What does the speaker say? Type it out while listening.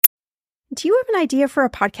Do you have an idea for a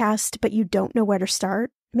podcast, but you don't know where to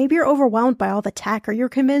start? Maybe you're overwhelmed by all the tech, or you're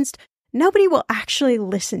convinced nobody will actually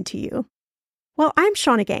listen to you. Well, I'm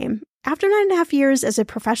Shannah Game. After 9.5 years as a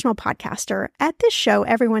professional podcaster, at this show,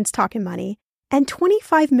 everyone's talking money, and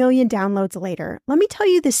 25 million downloads later, let me tell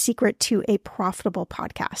you the secret to a profitable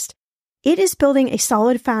podcast. It is building a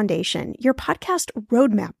solid foundation, your podcast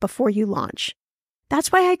roadmap before you launch. That's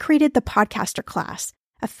why I created the Podcaster Class,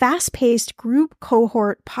 a fast-paced group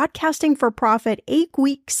cohort podcasting for profit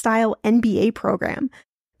 8-week style MBA program.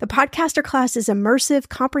 The Podcaster Class is immersive,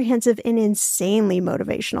 comprehensive, and insanely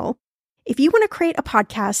motivational. If you want to create a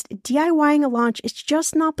podcast, DIYing a launch is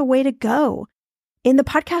just not the way to go. In the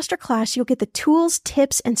Podcaster Class, you'll get the tools,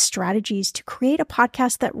 tips, and strategies to create a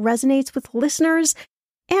podcast that resonates with listeners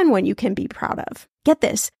and one you can be proud of. Get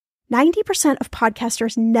this, 90% of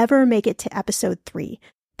podcasters never make it to episode 3.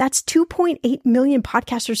 That's 2.8 million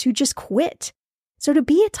podcasters who just quit. So to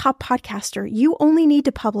be a top podcaster, you only need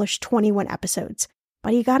to publish 21 episodes,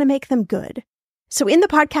 but you got to make them good. So in the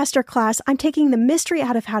Podcaster Class, I'm taking the mystery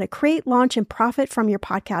out of how to create, launch, and profit from your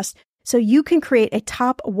podcast so you can create a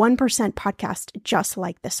top 1% podcast just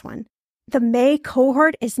like this one. The May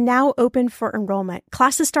cohort is now open for enrollment.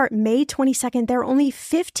 Classes start May 22nd. There are only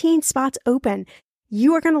 15 spots open.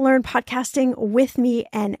 You are going to learn podcasting with me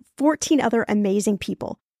and 14 other amazing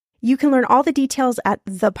people. You can learn all the details at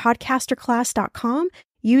thepodcasterclass.com.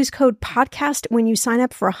 Use code PODCAST when you sign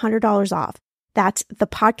up for $100 off. That's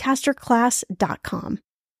thepodcasterclass.com.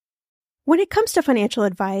 When it comes to financial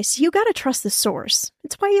advice, you got to trust the source.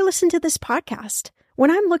 It's why you listen to this podcast.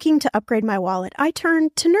 When I'm looking to upgrade my wallet, I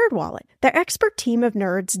turn to NerdWallet. Their expert team of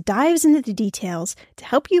nerds dives into the details to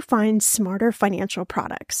help you find smarter financial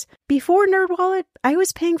products. Before NerdWallet, I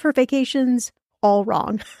was paying for vacations all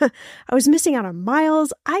wrong. I was missing out on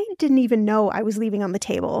miles I didn't even know I was leaving on the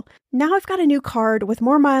table. Now I've got a new card with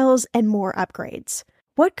more miles and more upgrades.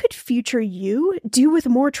 What could future you do with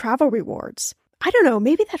more travel rewards? I don't know,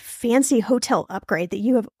 maybe that fancy hotel upgrade that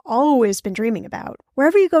you have always been dreaming about.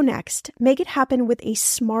 Wherever you go next, make it happen with a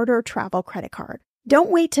smarter travel credit card. Don't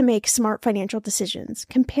wait to make smart financial decisions.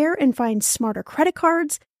 Compare and find smarter credit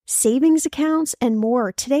cards, savings accounts, and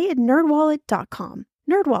more today at nerdwallet.com.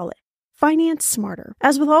 NerdWallet. Finance smarter.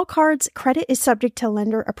 As with all cards, credit is subject to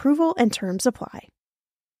lender approval and terms apply.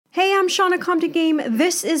 Hey, I'm Shannah Compton Game.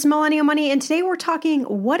 This is Millennial Money, and today we're talking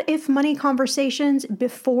what if money conversations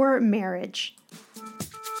before marriage.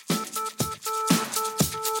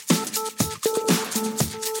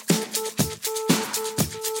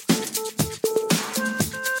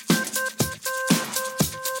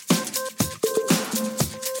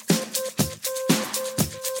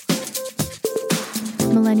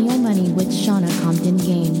 Millennial Money with Shannah Compton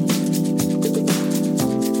Game.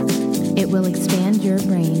 It will expand your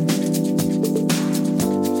brain.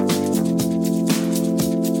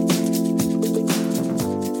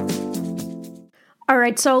 All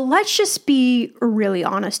right, so let's just be really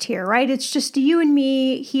honest here, right? It's just you and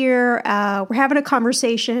me here. We're having a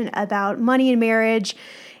conversation about money and marriage,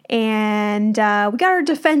 and we got our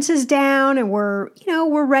defenses down, and we're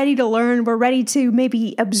ready to learn. We're ready to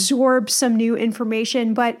maybe absorb some new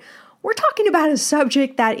information, but we're talking about a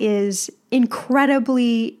subject that is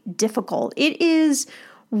incredibly difficult. It is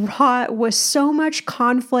wrought with so much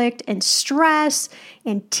conflict and stress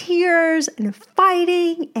and tears and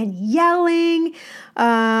fighting and yelling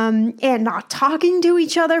and not talking to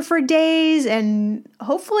each other for days, and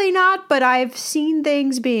hopefully not, but I've seen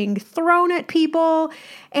things being thrown at people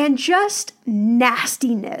and just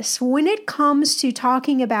nastiness when it comes to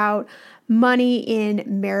talking about money in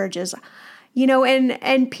marriages.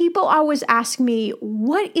 And people always ask me,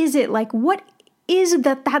 what is it like? What is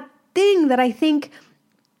that thing that I think,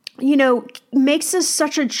 makes this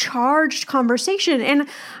such a charged conversation? And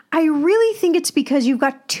I really think it's because you've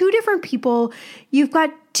got two different people, you've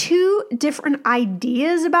got two different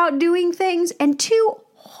ideas about doing things, and two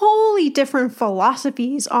wholly different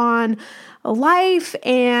philosophies on life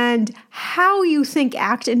and how you think,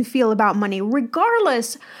 act, and feel about money,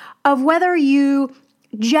 regardless of whether you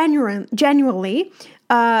genuinely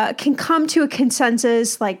can come to a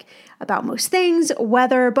consensus about most things,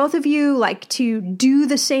 whether both of you like to do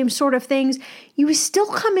the same sort of things. You still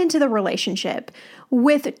come into the relationship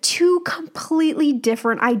with two completely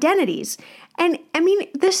different identities. And I mean,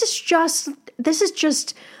 this is just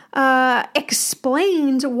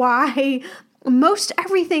explains why most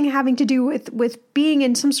everything having to do with being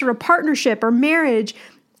in some sort of partnership or marriage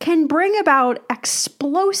can bring about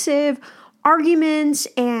explosive arguments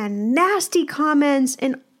and nasty comments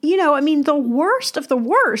and, the worst of the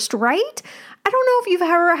worst, right? I don't know if you've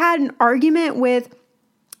ever had an argument with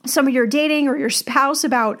somebody you're dating or your spouse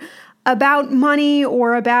about about money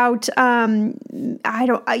or about, you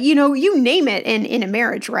name it in a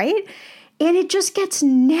marriage, right? And it just gets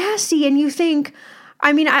nasty. And you think,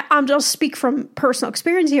 I'll just speak from personal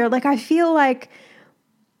experience here. Like, I feel like,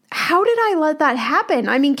 how did I let that happen?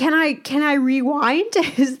 Can I rewind?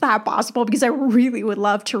 Is that possible? Because I really would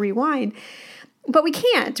love to rewind, but we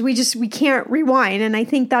can't. We can't rewind. And I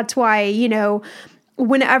think that's why,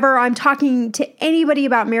 whenever I'm talking to anybody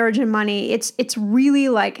about marriage and money, it's really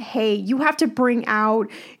like, hey, you have to bring out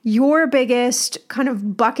your biggest kind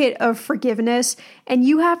of bucket of forgiveness, and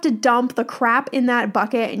you have to dump the crap in that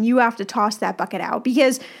bucket, and you have to toss that bucket out,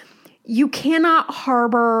 because you cannot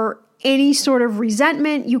harbor any sort of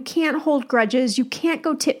resentment. You can't hold grudges. You can't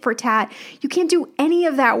go tit for tat. You can't do any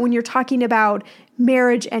of that when you're talking about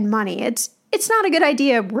marriage and money. It's not a good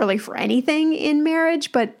idea really for anything in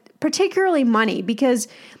marriage, but particularly money, because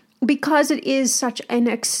it is such an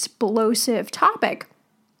explosive topic.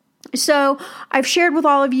 So I've shared with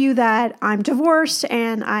all of you that I'm divorced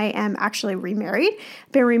and I am actually remarried.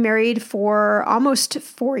 I've been remarried for almost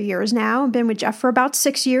 4 years now. I've been with Jeff for about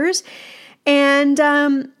 6 years.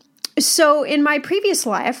 And so in my previous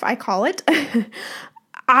life, I call it,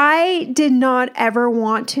 I did not ever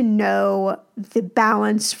want to know the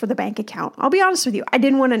balance for the bank account. I'll be honest with you. I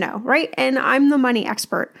didn't want to know, right? And I'm the money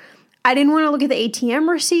expert. I didn't want to look at the ATM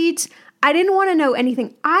receipts. I didn't want to know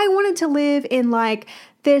anything. I wanted to live in like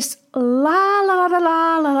this la la la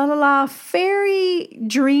la la la la la fairy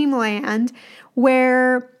dreamland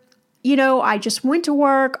where, I just went to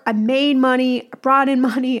work, I made money, I brought in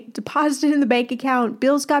money, deposited in the bank account,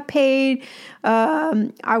 bills got paid,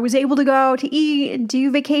 I was able to go out to eat and do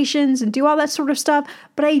vacations and do all that sort of stuff,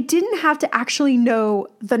 but I didn't have to actually know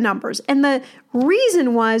the numbers. And the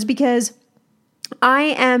reason was because I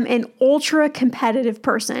am an ultra competitive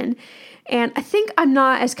person, and I think I'm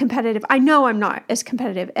not as competitive. I know I'm not as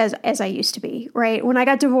competitive as I used to be, right? When I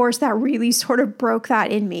got divorced, that really sort of broke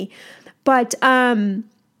that in me. But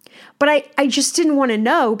I just didn't want to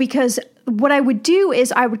know, because what I would do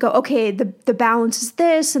is I would go, okay, the balance is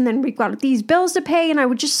this, and then we've got these bills to pay, and I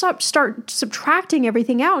would just start subtracting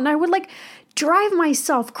everything out, and I would like drive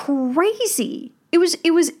myself crazy. It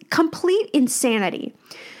was complete insanity.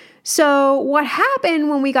 So what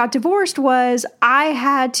happened when we got divorced was I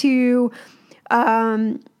had to,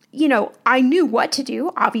 I knew what to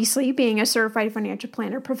do. Obviously, being a certified financial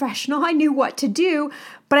planner professional, I knew what to do,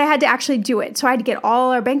 but I had to actually do it. So I had to get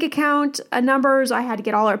all our bank account numbers. I had to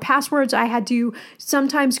get all our passwords. I had to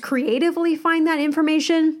sometimes creatively find that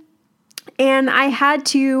information. And I had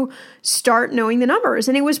to start knowing the numbers.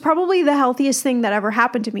 And it was probably the healthiest thing that ever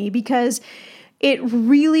happened to me, because it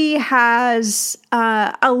really has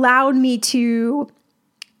allowed me to,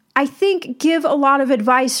 I think, give a lot of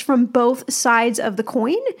advice from both sides of the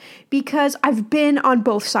coin, because I've been on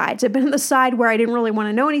both sides. I've been on the side where I didn't really want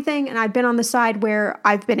to know anything, and I've been on the side where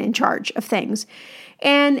I've been in charge of things.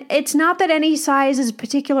 And it's not that any side is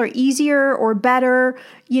particularly easier or better.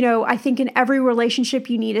 I think in every relationship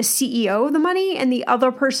you need a CEO of the money, and the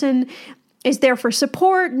other person is there for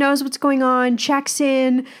support, knows what's going on, checks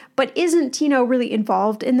in, but isn't, really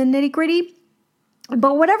involved in the nitty-gritty.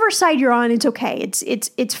 But whatever side you're on, it's okay.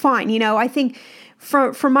 It's fine. I think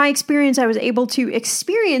from my experience, I was able to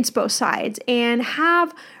experience both sides and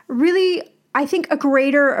have really, I think, a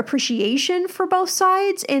greater appreciation for both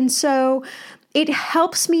sides. And so it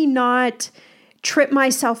helps me not trip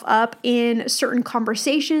myself up in certain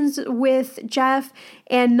conversations with Jeff,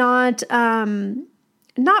 and not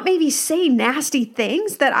maybe say nasty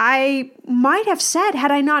things that I might have said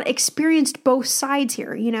had I not experienced both sides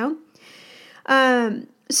here,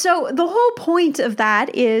 So the whole point of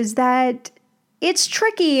that is that it's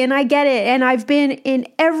tricky, and I get it. And I've been in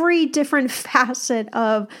every different facet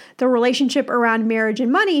of the relationship around marriage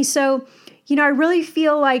and money. So, I really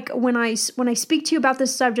feel like when I speak to you about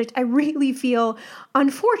this subject, I really feel,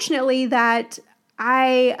 unfortunately, that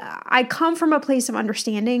I come from a place of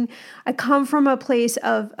understanding. I come from a place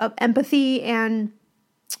of empathy, and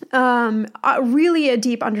really a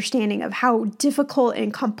deep understanding of how difficult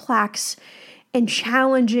and complex and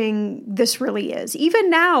challenging this really is. Even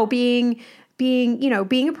now, being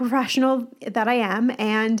a professional that I am,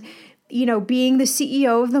 and being the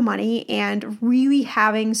CEO of the money, and really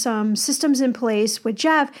having some systems in place with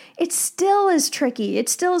Jeff, it still is tricky. It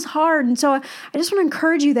still is hard. And so I just want to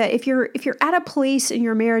encourage you that if you're at a place in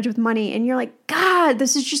your marriage with money and you're like, God,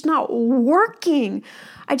 this is just not working,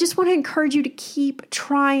 I just want to encourage you to keep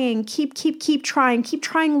trying, keep trying, keep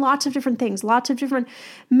trying lots of different things, lots of different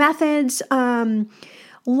methods,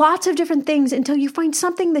 lots of different things until you find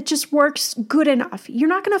something that just works good enough. You're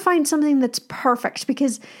not going to find something that's perfect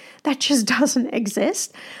because that just doesn't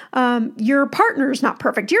exist. Your partner's not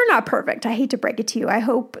perfect. You're not perfect. I hate to break it to you. I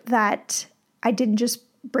hope that I didn't just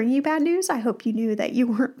bring you bad news. I hope you knew that you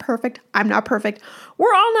weren't perfect. I'm not perfect.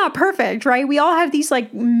 We're all not perfect, right? We all have these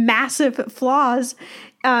like massive flaws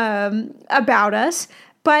about us.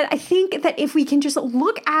 But I think that if we can just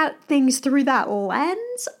look at things through that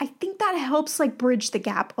lens, I think that helps like bridge the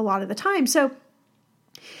gap a lot of the time. So,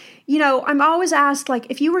 you know, I'm always asked, like,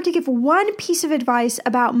 if you were to give one piece of advice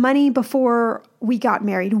about money before we got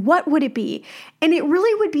married, what would it be? And it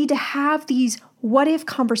really would be to have these what if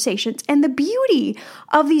conversations. And the beauty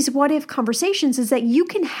of these what if conversations is that you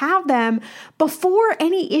can have them before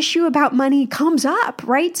any issue about money comes up,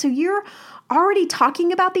 right? So you're already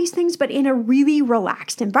talking about these things, but in a really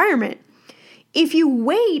relaxed environment. If you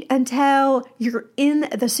wait until you're in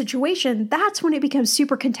the situation, that's when it becomes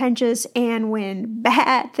super contentious and when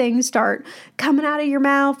bad things start coming out of your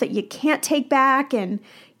mouth that you can't take back. And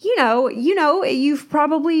you know, you've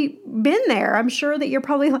probably been there. I'm sure that you're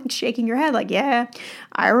probably like shaking your head like, yeah,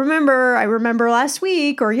 I remember last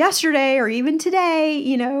week or yesterday or even today,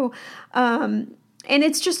 and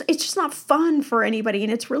it's just not fun for anybody,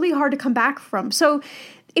 and it's really hard to come back from. So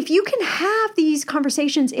if you can have these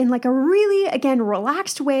conversations in like a really, again,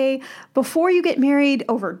 relaxed way before you get married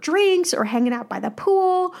over drinks or hanging out by the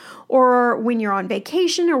pool or when you're on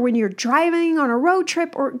vacation or when you're driving on a road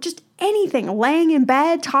trip or just anything, laying in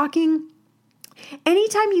bed, talking,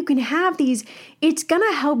 anytime you can have these, it's going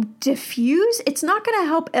to help diffuse. It's not going to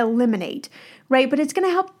help eliminate, right? But it's going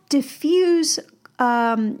to help diffuse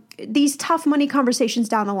these tough money conversations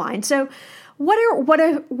down the line. So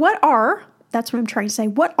that's what I'm trying to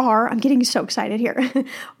say. I'm getting so excited here.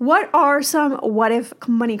 What are some what if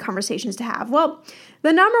money conversations to have? Well,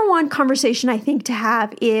 the number one conversation I think to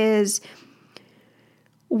have is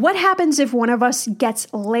what happens if one of us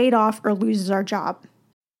gets laid off or loses our job?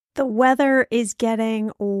 The weather is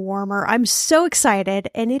getting warmer. I'm so excited,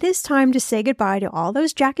 and it is time to say goodbye to all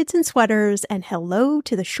those jackets and sweaters and hello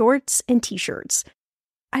to the shorts and t-shirts.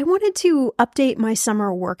 I wanted to update my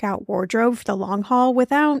summer workout wardrobe for the long haul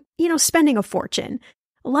without, spending a fortune.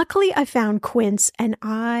 Luckily, I found Quince and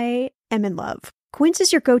I am in love. Quince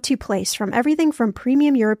is your go-to place from everything from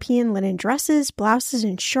premium European linen dresses, blouses,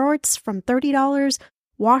 and shorts from $30,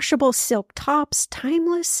 washable silk tops,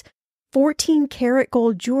 timeless, 14-karat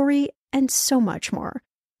gold jewelry, and so much more.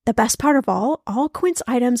 The best part of all Quince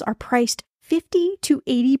items are priced 50 to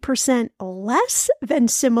 80% less than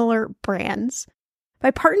similar brands.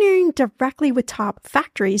 By partnering directly with top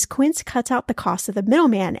factories, Quince cuts out the cost of the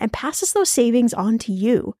middleman and passes those savings on to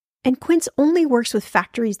you. And Quince only works with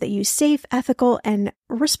factories that use safe, ethical, and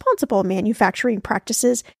responsible manufacturing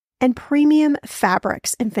practices and premium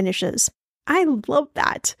fabrics and finishes. I love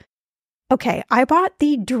that. Okay, I bought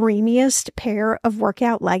the dreamiest pair of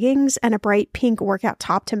workout leggings and a bright pink workout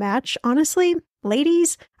top to match. Honestly,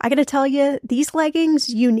 ladies, I gotta tell you, these leggings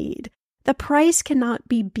you need. The price cannot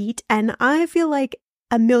be beat, and I feel like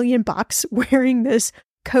 $1 million wearing this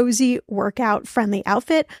cozy workout friendly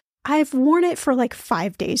outfit. I've worn it for like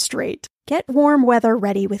 5 days straight. Get warm weather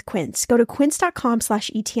ready with Quince. Go to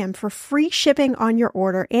quince.com/ETM for free shipping on your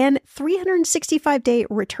order and 365-day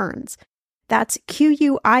returns. That's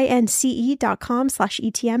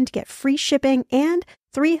QUINCE.com/ETM to get free shipping and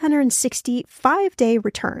 365-day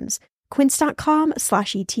returns.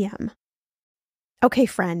 Quince.com/ETM. Okay,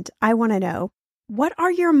 friend, I want to know, what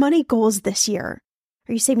are your money goals this year?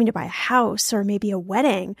 Are you saving to buy a house or maybe a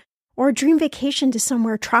wedding or a dream vacation to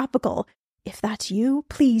somewhere tropical? If that's you,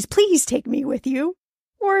 please take me with you.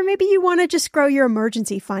 Or maybe you want to just grow your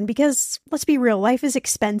emergency fund because, let's be real, life is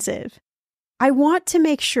expensive. I want to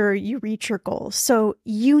make sure you reach your goals, so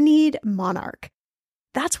you need Monarch.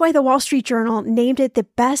 That's why the Wall Street Journal named it the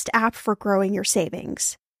best app for growing your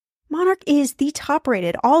savings. Monarch is the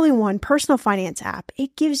top-rated all-in-one personal finance app.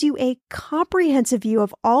 It gives you a comprehensive view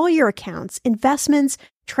of all your accounts, investments,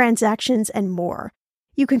 transactions, and more.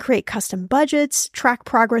 You can create custom budgets, track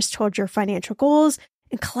progress towards your financial goals,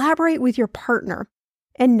 and collaborate with your partner.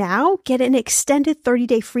 And now, get an extended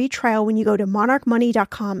 30-day free trial when you go to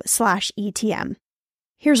monarchmoney.com/ETM.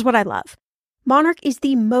 Here's what I love. Monarch is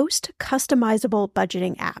the most customizable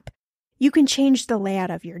budgeting app. You can change the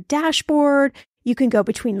layout of your dashboard. You can go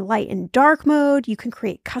between light and dark mode. You can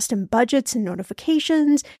create custom budgets and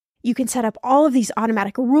notifications. You can set up all of these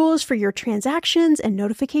automatic rules for your transactions and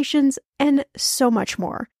notifications, and so much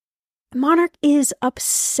more. Monarch is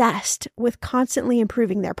obsessed with constantly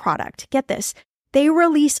improving their product. Get this. They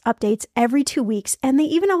release updates every 2 weeks, and they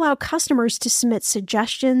even allow customers to submit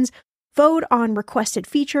suggestions vote on requested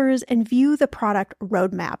features, and view the product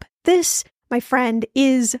roadmap. This, my friend,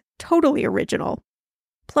 is totally original.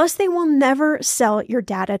 Plus, they will never sell your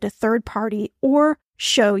data to third party or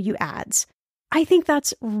show you ads. I think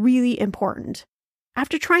that's really important.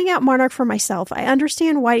 After trying out Monarch for myself, I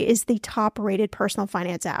understand why it is the top-rated personal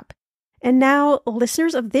finance app. And now,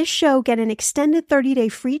 listeners of this show get an extended 30-day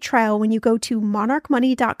free trial when you go to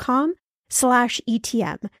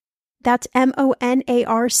monarchmoney.com/ETM. That's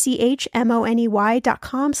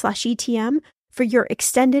monarchmoney.com/ETM for your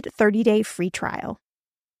extended 30-day free trial.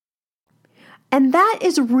 And that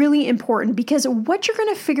is really important because what you're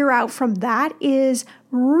going to figure out from that is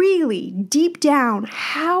really deep down,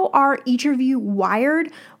 how are each of you wired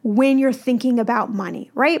when you're thinking about money,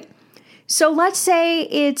 right? So let's say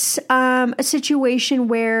it's a situation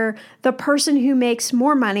where the person who makes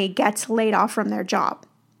more money gets laid off from their job.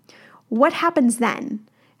 What happens then?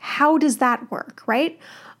 How does that work, right?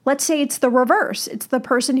 Let's say it's the reverse. It's the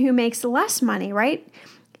person who makes less money, right?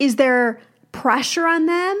 Is there pressure on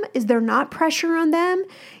them? Is there not pressure on them?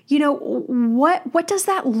 You know, what does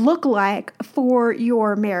that look like for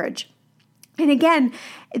your marriage? And again,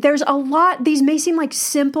 there's a lot, these may seem like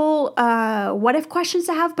simple what if questions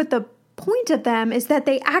to have, but the point of them is that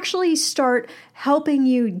they actually start helping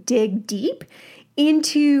you dig deep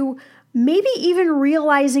into maybe even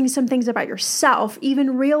realizing some things about yourself,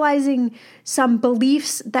 even realizing some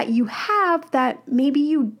beliefs that you have that maybe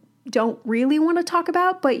you don't really want to talk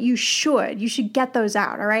about, but you should. You should get those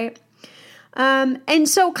out, all right? And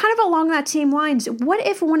so kind of along that same lines, what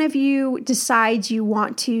if one of you decides you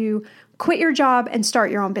want to quit your job and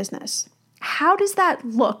start your own business? How does that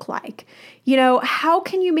look like? You know, how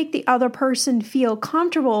can you make the other person feel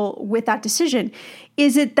comfortable with that decision?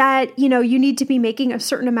 Is it that, you know, you need to be making a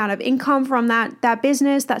certain amount of income from that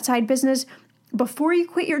business, that side business before you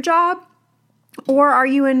quit your job? Or are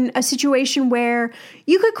you in a situation where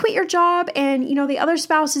you could quit your job and, you know, the other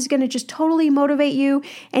spouse is going to just totally motivate you.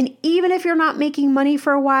 And even if you're not making money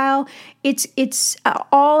for a while, it's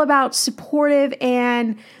all about supportive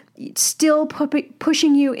and still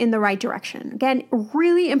pushing you in the right direction. Again,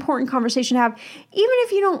 really important conversation to have. Even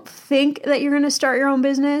if you don't think that you're going to start your own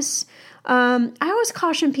business, I always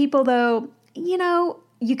caution people though, you know,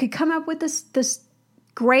 you could come up with this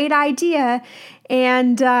great idea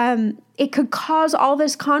and it could cause all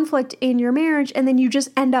this conflict in your marriage and then you just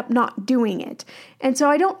end up not doing it. And so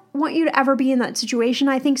I don't want you to ever be in that situation.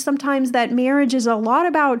 I think sometimes that marriage is a lot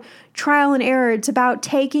about trial and error. It's about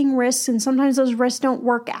taking risks and sometimes those risks don't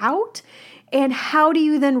work out. And how do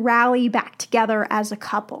you then rally back together as a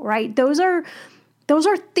couple, right? Those are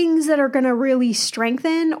things that are going to really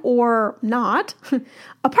strengthen or not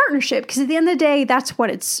a partnership, because at the end of the day, that's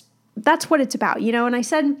what it's about, you know? And I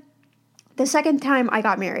said, the second time I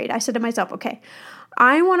got married, I said to myself, okay,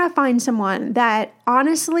 I want to find someone that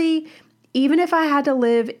honestly, even if I had to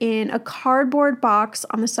live in a cardboard box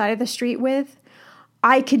on the side of the street with,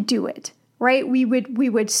 I could do it, right? We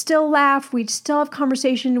would still laugh. We'd still have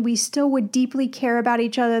conversation. We still would deeply care about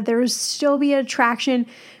each other. There would still be attraction.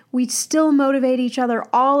 We'd still motivate each other,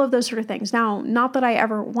 all of those sort of things. Now, not that I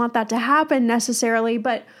ever want that to happen necessarily,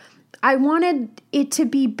 but I wanted it to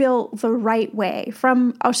be built the right way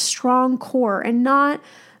from a strong core and not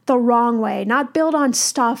the wrong way, not built on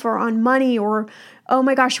stuff or on money or, oh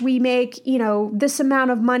my gosh, we make, you know, this amount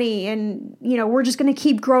of money and, you know, we're just going to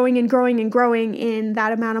keep growing and growing and growing in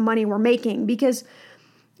that amount of money we're making. Because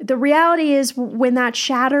the reality is when that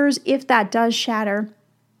shatters, if that does shatter,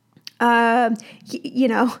 you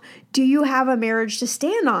know, do you have a marriage to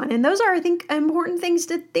stand on? And those are, I think, important things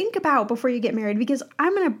to think about before you get married, because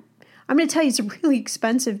I'm going to tell you, it's really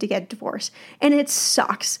expensive to get divorced and it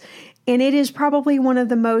sucks. And it is probably one of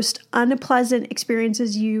the most unpleasant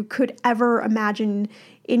experiences you could ever imagine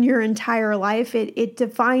in your entire life. It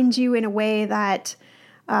defines you in a way that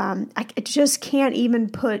I just can't even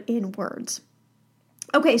put in words.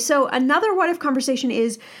 Okay, so another what if conversation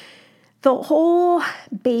is the whole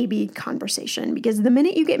baby conversation, because the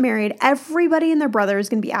minute you get married, everybody and their brother is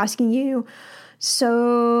going to be asking you,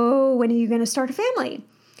 so when are you going to start a family?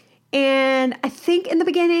 And I think in the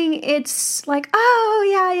beginning, it's like,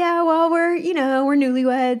 oh, yeah, well, we're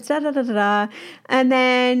newlyweds, da-da-da-da-da. And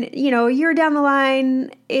then, you know, a year down the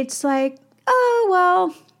line, it's like, oh,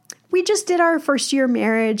 well, we just did our first year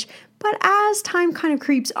marriage. But as time kind of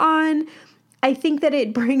creeps on, I think that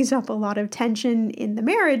it brings up a lot of tension in the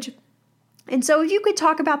marriage. And so if you could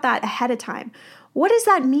talk about that ahead of time, What does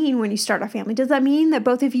that mean when you start a family? Does that mean that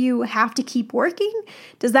both of you have to keep working?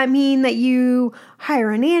 Does that mean that you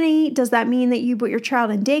hire a nanny? Does that mean that you put your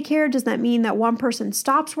child in daycare? Does that mean that one person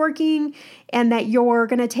stops working and that you're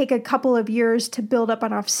going to take a couple of years to build up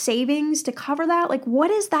enough savings to cover that? Like, what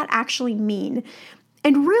does that actually mean?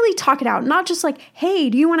 And really talk it out. Not just like, hey,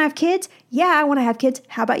 do you want to have kids? Yeah, I want to have kids.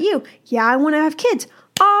 How about you? Yeah, I want to have kids.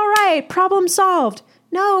 All right, problem solved.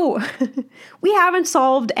 No, we haven't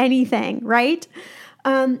solved anything, right?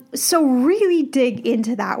 So really dig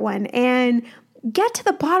into that one and get to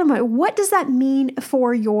the bottom of it. What does that mean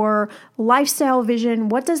for your lifestyle vision?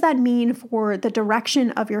 What does that mean for the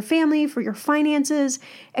direction of your family, for your finances,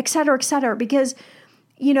 et cetera, et cetera? Because,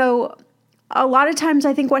 you know, a lot of times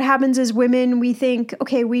I think what happens is women, we think,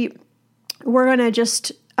 okay, we're going to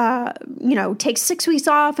just take 6 weeks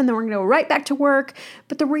off and then we're going to go right back to work.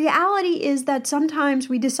 But the reality is that sometimes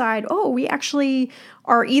we decide, oh, we actually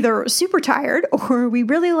are either super tired or we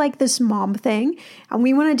really like this mom thing and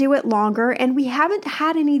we want to do it longer. And we haven't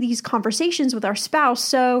had any of these conversations with our spouse.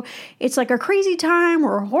 So it's like a crazy time.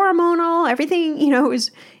 We're hormonal. Everything,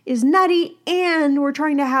 is nutty. And we're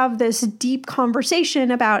trying to have this deep conversation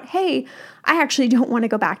about, hey, I actually don't want to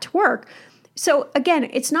go back to work. So again,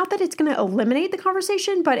 it's not that it's going to eliminate the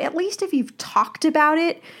conversation, but at least if you've talked about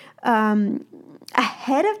it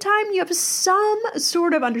ahead of time, you have some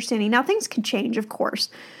sort of understanding. Now, things can change, of course,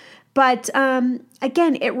 but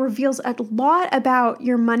again, it reveals a lot about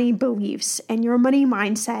your money beliefs and your money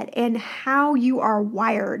mindset and how you are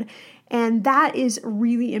wired. And that is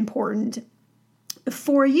really important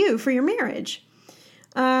for you, for your marriage.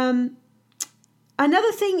 Another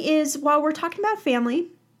thing is, while we're talking about family,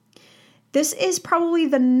 this is probably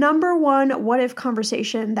the number one what if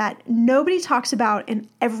conversation that nobody talks about and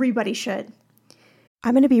everybody should.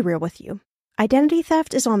 I'm going to be real with you. Identity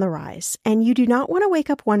theft is on the rise, and you do not want to wake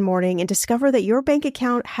up one morning and discover that your bank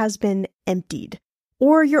account has been emptied,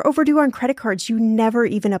 or you're overdue on credit cards you never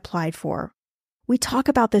even applied for. We talk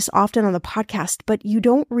about this often on the podcast, but you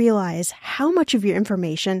don't realize how much of your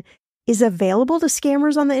information is available to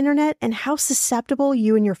scammers on the internet and how susceptible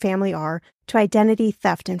you and your family are to identity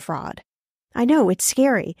theft and fraud. I know, it's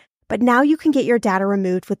scary, but now you can get your data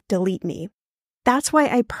removed with Delete Me. That's why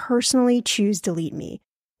I personally choose Delete Me.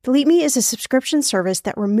 Delete Me is a subscription service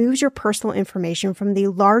that removes your personal information from the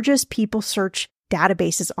largest people search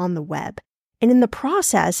databases on the web, and in the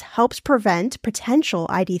process helps prevent potential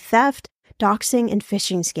ID theft, doxing, and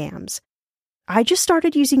phishing scams. I just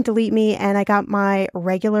started using Delete Me and I got my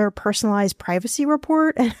regular personalized privacy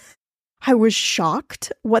report and I was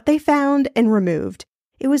shocked what they found and removed.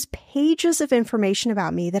 It was pages of information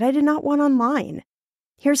about me that I did not want online.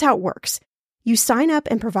 Here's how it works. You sign up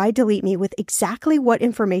and provide Delete Me with exactly what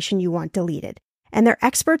information you want deleted, and their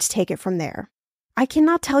experts take it from there. I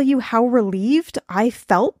cannot tell you how relieved I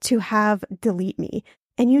felt to have Delete Me.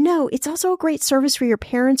 And it's also a great service for your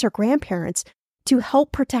parents or grandparents to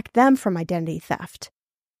help protect them from identity theft.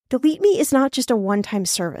 Delete Me is not just a one-time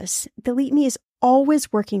service. Delete Me is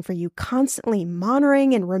always working for you, constantly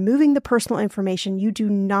monitoring and removing the personal information you do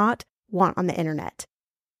not want on the internet.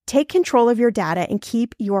 Take control of your data and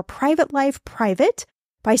keep your private life private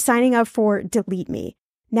by signing up for Delete Me,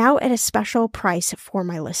 now at a special price for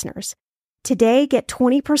my listeners. Today, get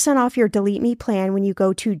 20% off your Delete Me plan when you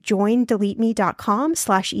go to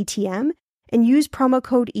joindeleteme.com/ETM and use promo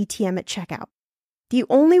code ETM at checkout. The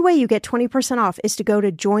only way you get 20% off is to go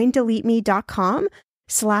to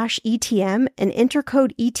joindeleteme.com/ETM and enter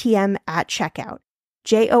code ETM at checkout.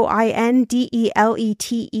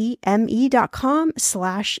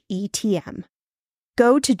 joindeleteme.com/ETM.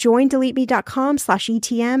 Go to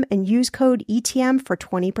joindeleteme.com/ETM and use code ETM for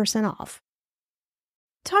 20% off.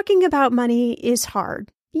 Talking about money is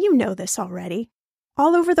hard. You know this already.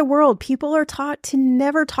 All over the world, people are taught to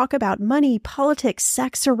never talk about money, politics,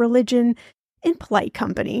 sex, or religion in polite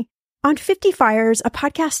company. On 50 Fires, a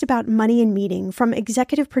podcast about money and meaning from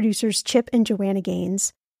executive producers Chip and Joanna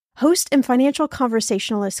Gaines, host and financial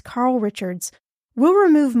conversationalist Carl Richards will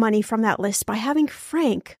remove money from that list by having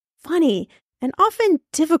frank, funny, and often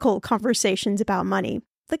difficult conversations about money,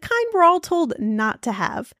 the kind we're all told not to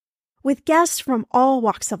have, with guests from all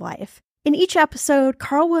walks of life. In each episode,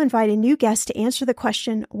 Carl will invite a new guest to answer the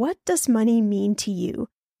question, what does money mean to you?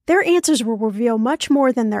 Their answers will reveal much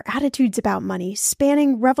more than their attitudes about money,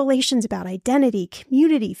 spanning revelations about identity,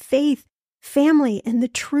 community, faith, family, and the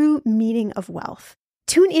true meaning of wealth.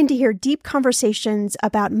 Tune in to hear deep conversations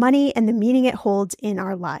about money and the meaning it holds in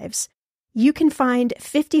our lives. You can find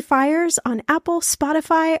 50 Fires on Apple,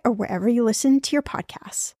 Spotify, or wherever you listen to your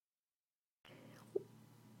podcasts.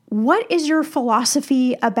 What is your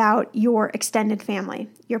philosophy about your extended family,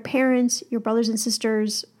 your parents, your brothers and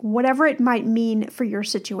sisters, whatever it might mean for your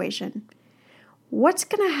situation? What's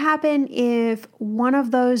going to happen if one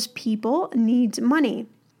of those people needs money?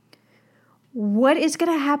 What is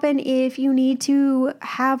going to happen if you need to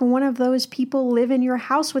have one of those people live in your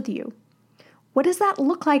house with you? What does that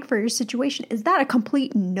look like for your situation? Is that a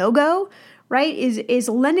complete no-go, right? Is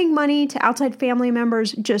lending money to outside family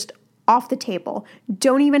members just off the table?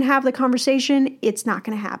 Don't even have the conversation. It's not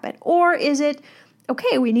going to happen. Or is it,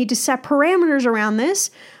 okay, we need to set parameters around this.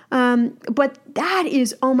 But that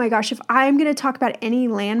is, oh my gosh, if I'm going to talk about any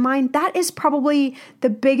landmine, that is probably the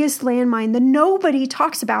biggest landmine that nobody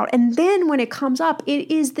talks about. And then when it comes up,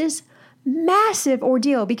 it is this massive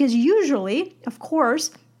ordeal because usually, of course,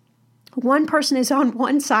 one person is on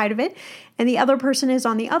one side of it and the other person is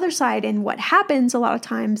on the other side. And what happens a lot of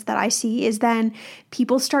times that I see is then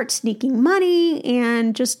people start sneaking money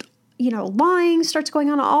and just, lying starts going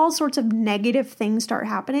on. All sorts of negative things start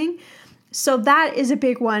happening. So that is a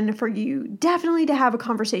big one for you definitely to have a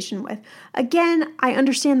conversation with. Again, I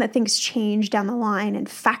understand that things change down the line and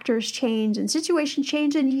factors change and situations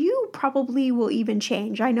change and you probably will even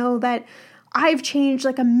change. I know that I've changed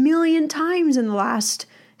like 1,000,000 times in the last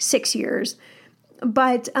 6 years,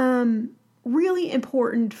 but really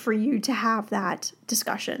important for you to have that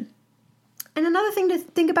discussion. And another thing to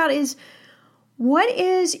think about is what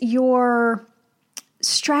is your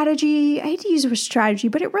strategy? I hate to use the word strategy,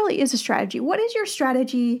 but it really is a strategy. What is your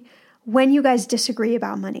strategy when you guys disagree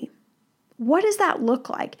about money? What does that look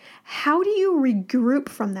like? How do you regroup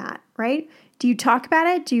from that, right? Do you talk about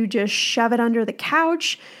it? Do you just shove it under the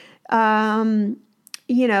couch? How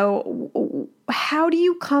do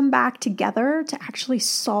you come back together to actually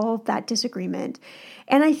solve that disagreement?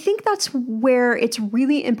 And I think that's where it's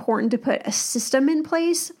really important to put a system in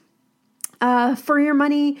place for your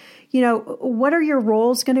money. What are your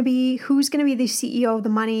roles going to be? Who's going to be the CEO of the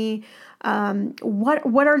money?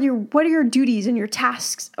 What are your duties and your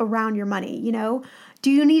tasks around your money? Do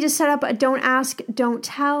you need to set up a don't ask, don't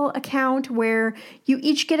tell account where you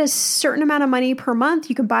each get a certain amount of money per month?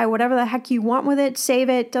 You can buy whatever the heck you want with it, save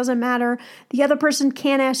it, doesn't matter. The other person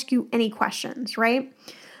can't ask you any questions, right?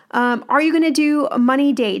 Are you going to do a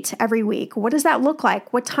money date every week? What does that look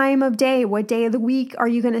like? What time of day, what day of the week are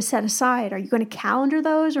you going to set aside? Are you going to calendar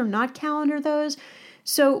those or not calendar those?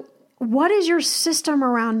 So what does your system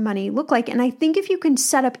around money look like? And I think if you can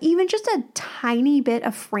set up even just a tiny bit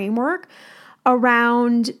of framework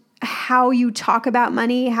around how you talk about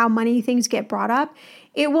money, how money things get brought up,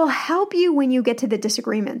 it will help you when you get to the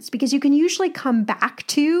disagreements because you can usually come back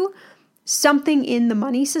to something in the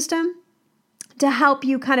money system to help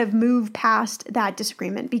you kind of move past that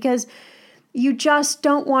disagreement because you just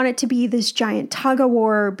don't want it to be this giant tug of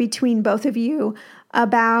war between both of you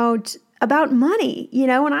about money,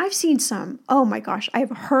 and I've seen some, oh my gosh,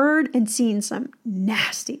 I've heard and seen some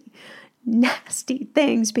nasty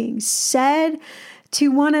things being said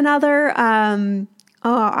to one another. I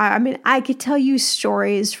could tell you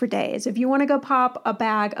stories for days. If you want to go pop a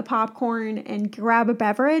bag of popcorn and grab a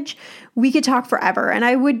beverage, we could talk forever. And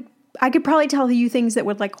I could probably tell you things that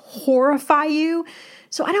would like horrify you.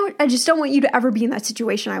 So I just don't want you to ever be in that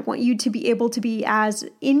situation. I want you to be able to be as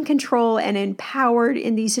in control and empowered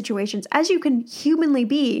in these situations as you can humanly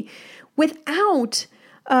be without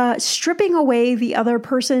stripping away the other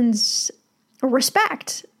person's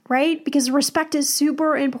respect, right? Because respect is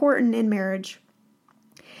super important in marriage.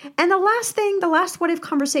 And the last what if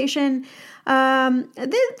conversation,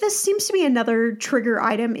 this seems to be another trigger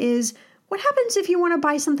item is, what happens if you want to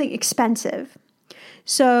buy something expensive?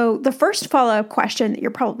 So the first follow-up question that you're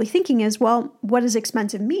probably thinking is, well, what does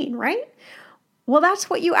expensive mean, right? Well, that's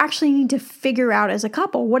what you actually need to figure out as a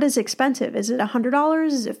couple. What is expensive? Is it $100?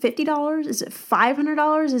 Is it $50? Is it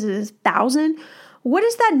 $500? Is it $1,000? What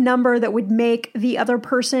is that number that would make the other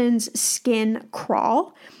person's skin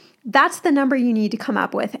crawl? That's the number you need to come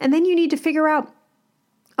up with. And then you need to figure out,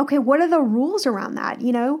 okay, what are the rules around that?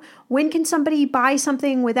 When can somebody buy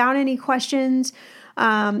something without any questions?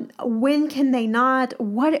 When can they not?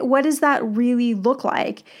 What does that really look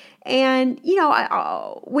like? And,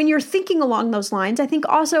 when you're thinking along those lines, I think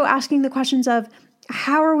also asking the questions of,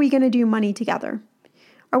 how are we going to do money together?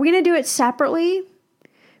 Are we going to do it separately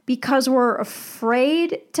because we're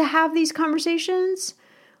afraid to have these conversations?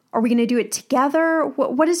 Are we going to do it together?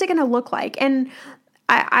 What is it going to look like? And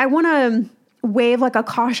I want to wave like a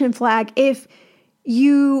caution flag. If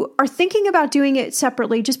you are thinking about doing it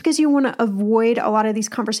separately just because you want to avoid a lot of these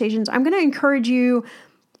conversations, I'm going to encourage you,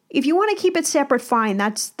 if you want to keep it separate, fine.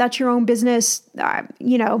 That's your own business.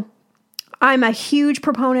 I'm a huge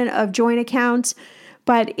proponent of joint accounts,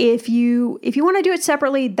 But if you want to do it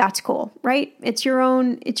separately, that's cool, right? It's your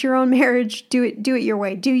own marriage. Do it your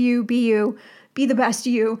way. Do you, be the best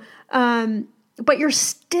you. But you're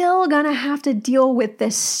still going to have to deal with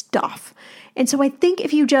this stuff. And so I think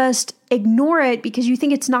if you just ignore it because you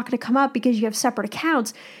think it's not going to come up because you have separate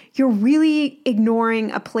accounts, you're really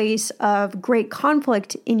ignoring a place of great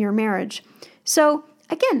conflict in your marriage. So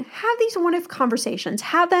again, have these what-if conversations.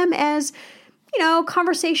 Have them as,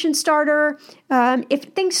 conversation starter. If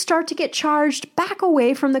things start to get charged, back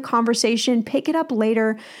away from the conversation, pick it up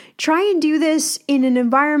later. Try and do this in an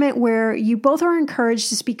environment where you both are encouraged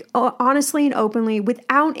to speak honestly and openly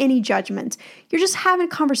without any judgment. You're just having a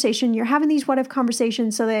conversation. You're having these what-if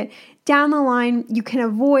conversations so that down the line you can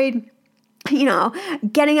avoid,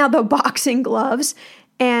 getting out the boxing gloves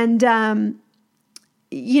and, and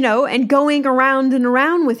going around and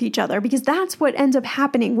around with each other, because that's what ends up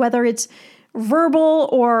happening, whether it's verbal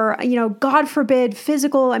or, God forbid,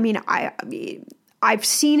 physical. I mean, I've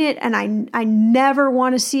seen it, and I never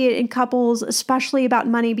want to see it in couples, especially about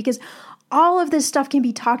money, because all of this stuff can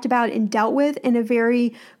be talked about and dealt with in a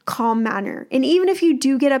very calm manner. And even if you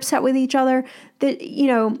do get upset with each other,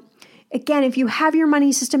 again, if you have your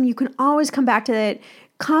money system, you can always come back to it.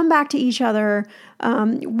 Come back to each other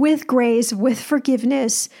with grace, with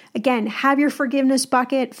forgiveness. Again, have your forgiveness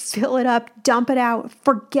bucket, fill it up, dump it out,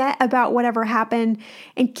 forget about whatever happened,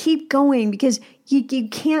 and keep going, because you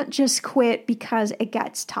can't just quit because it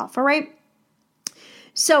gets tough, all right?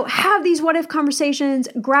 So have these what-if conversations,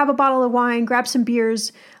 grab a bottle of wine, grab some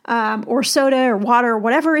beers, or soda or water,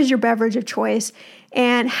 whatever is your beverage of choice,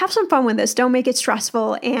 and have some fun with this. Don't make it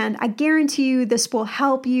stressful. And I guarantee you this will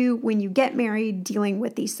help you when you get married dealing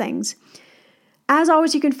with these things. As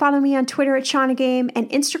always, you can follow me on Twitter at ShaunaGame and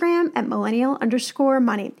Instagram at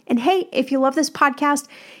millennial_money. And hey, if you love this podcast,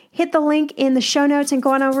 hit the link in the show notes and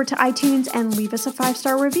go on over to iTunes and leave us a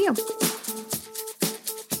 5-star review.